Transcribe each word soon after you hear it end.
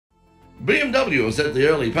BMW has set the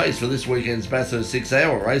early pace for this weekend's Bathurst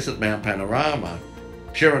 6-hour race at Mount Panorama.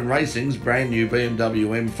 Sherrin Racing's brand new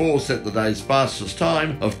BMW M4 set the day's fastest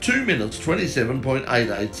time of 2 minutes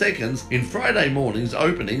 27.88 seconds in Friday morning's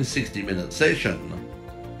opening 60-minute session.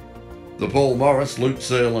 The Paul Morris, Luke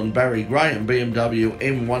Searle and Barry Graham BMW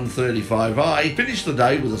M135i finished the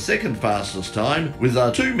day with the second fastest time with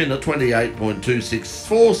a 2 minute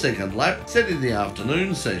 28.264 second lap set in the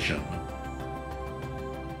afternoon session.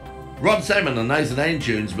 Rod Salmon and Nathan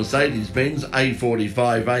Antunes' Mercedes-Benz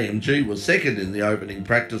A45 AMG was second in the opening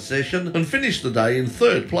practice session and finished the day in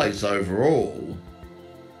third place overall.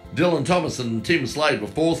 Dylan Thomas and Tim Slade were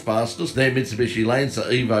fourth fastest, their Mitsubishi Lancer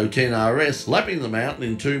Evo 10 RS lapping the mountain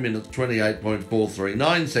in 2 minutes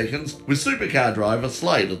 28.439 seconds with supercar driver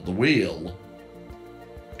Slade at the wheel.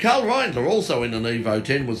 Carl Reindler, also in an Evo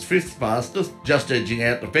 10, was fifth fastest, just edging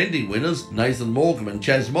out defending winners Nathan Morgan and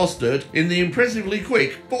Chaz Mostert in the impressively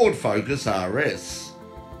quick Ford Focus RS.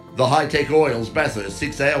 The High-Tech Oils Bathurst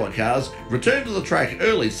 6-hour cars returned to the track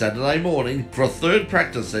early Saturday morning for a third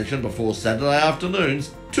practice session before Saturday afternoon's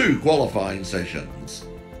 2 qualifying sessions.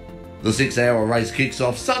 The 6-hour race kicks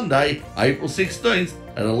off Sunday, April 16th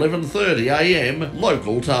at 11:30 AM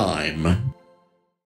local time.